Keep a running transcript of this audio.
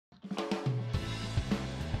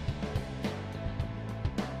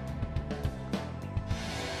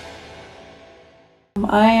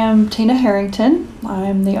I am Tina Harrington.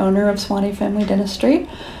 I'm the owner of Suwannee Family Dentistry.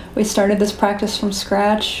 We started this practice from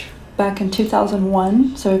scratch back in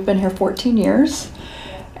 2001, so we've been here 14 years.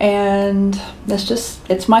 And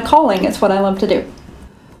it's my calling. It's what I love to do.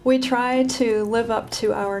 We try to live up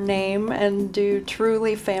to our name and do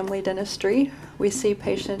truly family dentistry. We see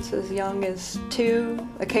patients as young as 2,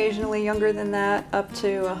 occasionally younger than that, up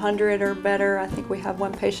to 100 or better. I think we have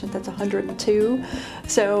one patient that's 102.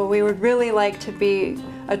 So we would really like to be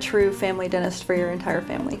a true family dentist for your entire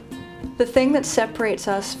family. The thing that separates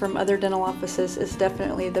us from other dental offices is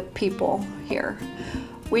definitely the people here.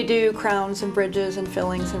 We do crowns and bridges and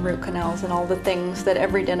fillings and root canals and all the things that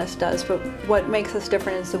every dentist does, but what makes us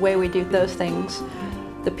different is the way we do those things.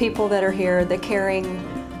 The people that are here, the caring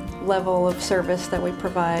level of service that we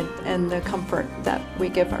provide, and the comfort that we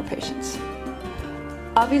give our patients.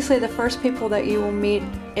 Obviously, the first people that you will meet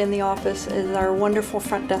in the office is our wonderful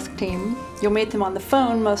front desk team. You'll meet them on the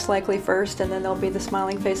phone most likely first, and then there'll be the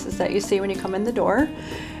smiling faces that you see when you come in the door.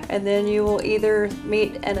 And then you will either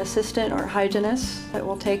meet an assistant or hygienist that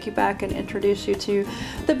will take you back and introduce you to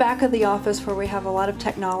the back of the office where we have a lot of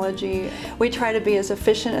technology. We try to be as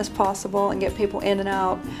efficient as possible and get people in and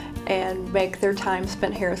out and make their time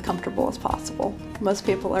spent here as comfortable as possible. Most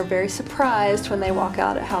people are very surprised when they walk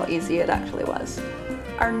out at how easy it actually was.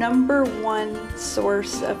 Our number one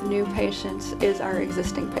source of new patients is our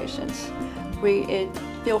existing patients.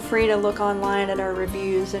 Feel free to look online at our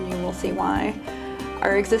reviews and you will see why.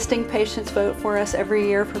 Our existing patients vote for us every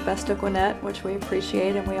year for Best of Gwinnett, which we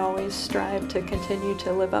appreciate, and we always strive to continue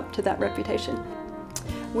to live up to that reputation.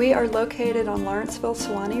 We are located on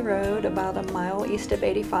Lawrenceville-Suwannee Road, about a mile east of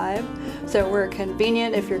 85. So we're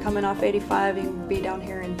convenient. If you're coming off 85, you can be down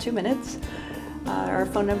here in 2 minutes. Our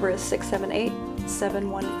phone number is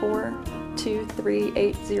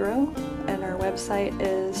 678-714-2380, and our website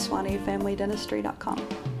is SuwanneeFamilyDentistry.com.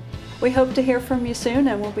 We hope to hear from you soon,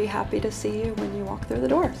 and we'll be happy to see you when you walk through the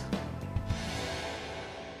doors.